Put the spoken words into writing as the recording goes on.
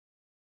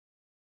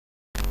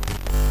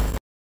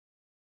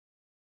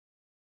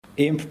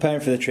Ian, preparing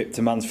for the trip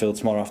to Mansfield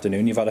tomorrow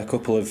afternoon, you've had a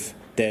couple of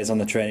days on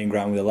the training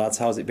ground with the lads.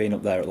 How's it been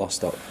up there at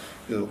Lostock?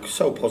 Look,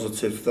 so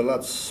positive. The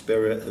lads'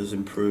 spirit has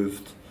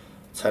improved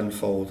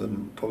tenfold,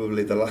 and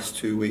probably the last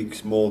 2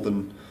 weeks more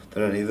than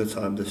any other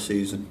time this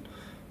season.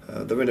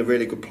 They're in a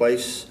really good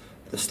place.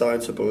 They're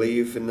starting to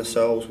believe in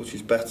themselves, which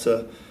is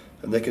better,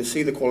 and they can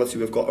see the quality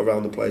we've got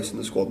around the place in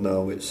the squad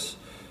now. It's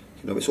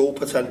all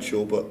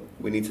potential, but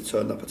we need to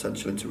turn that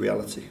potential into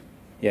reality.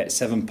 Yeah,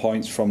 7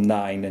 points from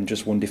 9 and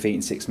just 1 defeat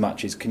in 6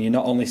 matches. Can you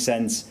not only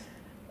sense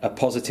a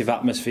positive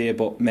atmosphere,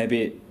 but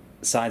maybe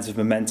signs of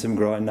momentum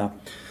growing now?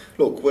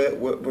 Look,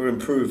 we're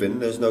improving.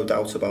 There's no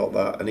doubt about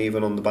that. And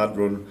even on the bad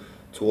run,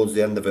 towards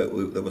the end of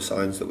it, there were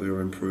signs that we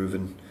were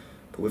improving.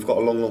 But we've got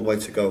a long way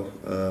to go.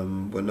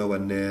 We're nowhere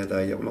near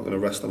there yet. We're not going to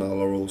rest on our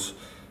laurels.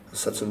 I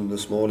said to them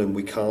this morning,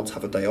 we can't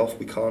have a day off.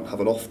 We can't have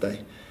an off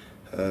day.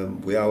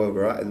 We are where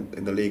we're at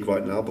in the league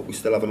right now, but we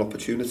still have an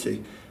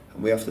opportunity.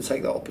 And we have to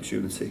take that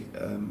opportunity.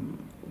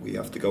 We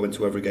have to go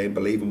into every game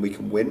believing we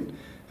can win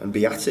and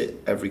be at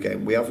it every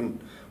game. We haven't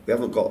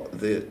got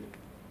the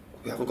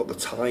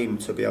time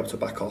to be able to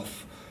back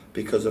off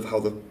because of how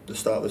the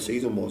start of the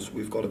season was.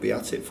 We've got to be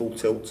at it full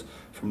tilt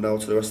from now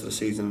to the rest of the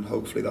season, and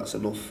hopefully that's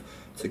enough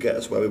to get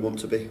us where we want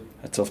to be.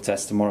 A tough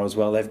test tomorrow as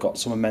well. They've got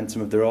some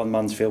momentum of their own.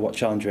 Mansfield, what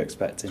challenge are you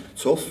expecting?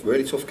 Tough,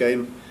 really tough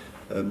game.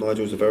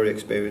 Nigel's a very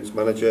experienced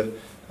manager,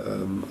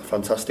 a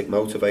fantastic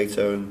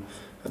motivator,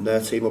 and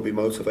their team will be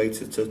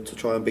motivated to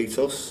try and beat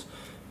us.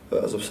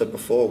 But as I've said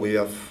before, we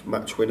have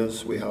match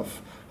winners, we have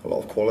a lot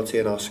of quality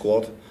in our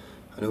squad,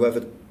 and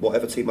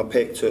whatever team I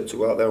pick to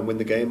go out there and win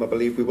the game, I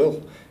believe we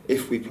will,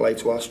 if we play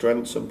to our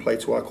strengths and play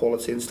to our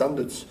quality and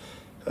standards.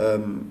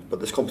 But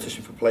there's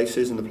competition for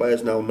places, and the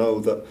players now know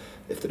that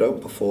if they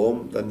don't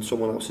perform, then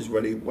someone else is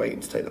ready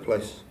waiting to take the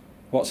place.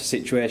 What's the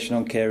situation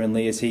on Kieran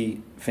Lee? Has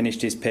he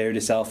finished his period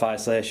of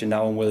self-isolation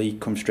now, and will he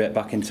come straight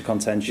back into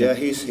contention? Yeah,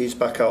 he's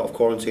back out of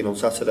quarantine on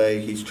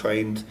Saturday. He's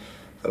trained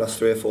the last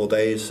 3 or 4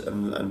 days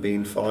and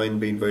been fine,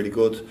 been really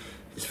good.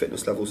 His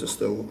fitness levels are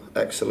still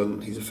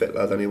excellent. He's a fit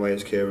lad anyway,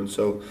 as Kieran,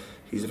 so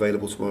he's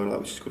available tomorrow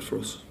night, which is good for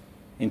us.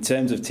 In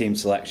terms of team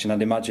selection,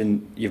 I'd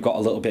imagine you've got a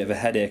little bit of a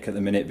headache at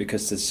the minute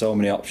because there's so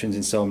many options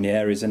in so many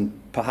areas, and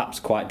perhaps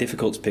quite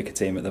difficult to pick a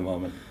team at the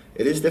moment.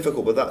 It is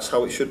difficult, but that's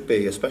how it should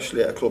be,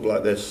 especially at a club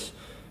like this.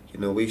 You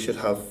know, we should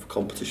have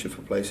competition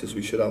for places.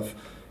 We should have,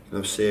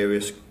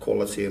 serious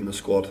quality in the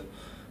squad.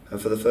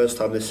 And for the first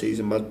time this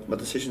season, my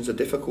decisions are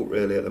difficult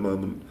really at the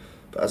moment.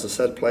 But as I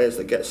said, players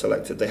that get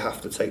selected, they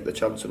have to take the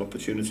chance and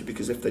opportunity,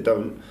 because if they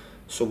don't,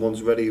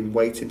 someone's ready and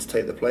waiting to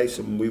take the place.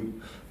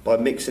 And by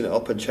mixing it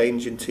up and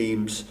changing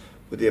teams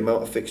with the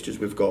amount of fixtures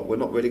we've got, we're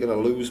not really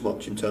going to lose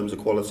much in terms of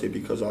quality,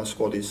 because our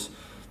squad is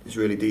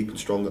really deep and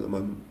strong at the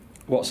moment.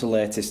 What's the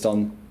latest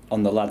on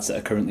the lads that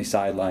are currently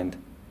sidelined?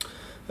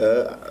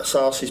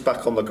 Sarsi's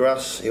back on the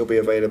grass. He'll be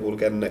available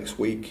again next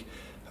week.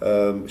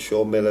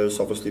 Sean Miller's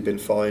obviously been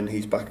fine.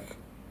 He's back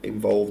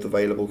involved,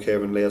 available.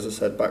 Kieran Lee, as I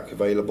said, back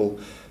available.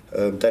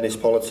 Dennis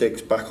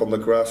Politics back on the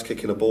grass,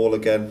 kicking a ball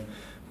again,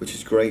 which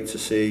is great to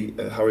see.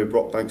 Harry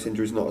Brockbank's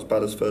injury is not as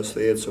bad as first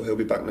feared, so he'll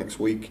be back next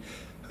week.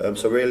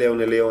 So really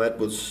only Leo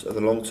Edwards are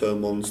the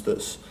long-term ones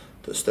that's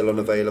still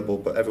unavailable,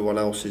 but everyone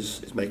else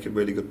is making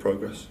really good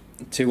progress.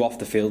 2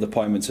 off-the-field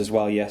appointments as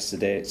well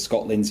yesterday,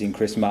 Scott Lindsay and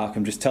Chris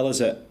Markham. Just tell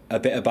us a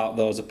bit about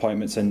those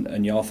appointments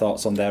and your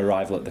thoughts on their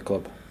arrival at the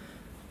club.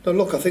 No,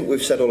 look, I think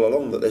we've said all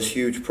along that there's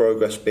huge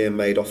progress being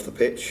made off the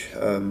pitch.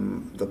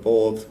 The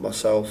board,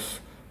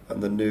 myself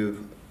and the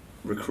new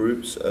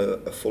recruits are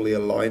fully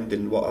aligned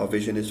in what our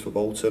vision is for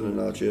Bolton and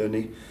our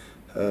journey.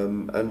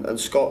 And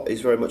Scott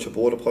is very much a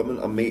board appointment.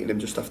 I'm meeting him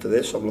just after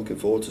this, so I'm looking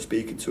forward to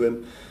speaking to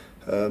him.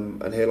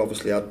 And he'll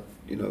obviously add,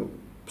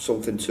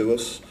 something to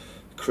us.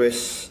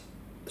 Chris,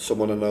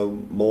 someone I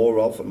know more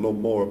of and know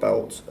more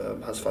about,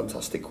 has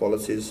fantastic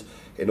qualities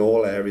in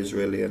all areas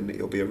really, and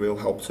he'll be a real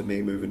help to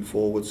me moving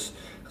forwards.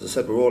 As I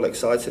said, we're all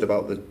excited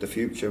about the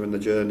future and the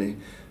journey.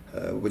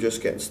 We're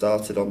just getting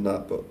started on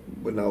that, but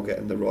we're now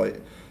getting the right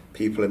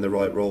people in the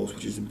right roles,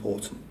 which is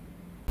important.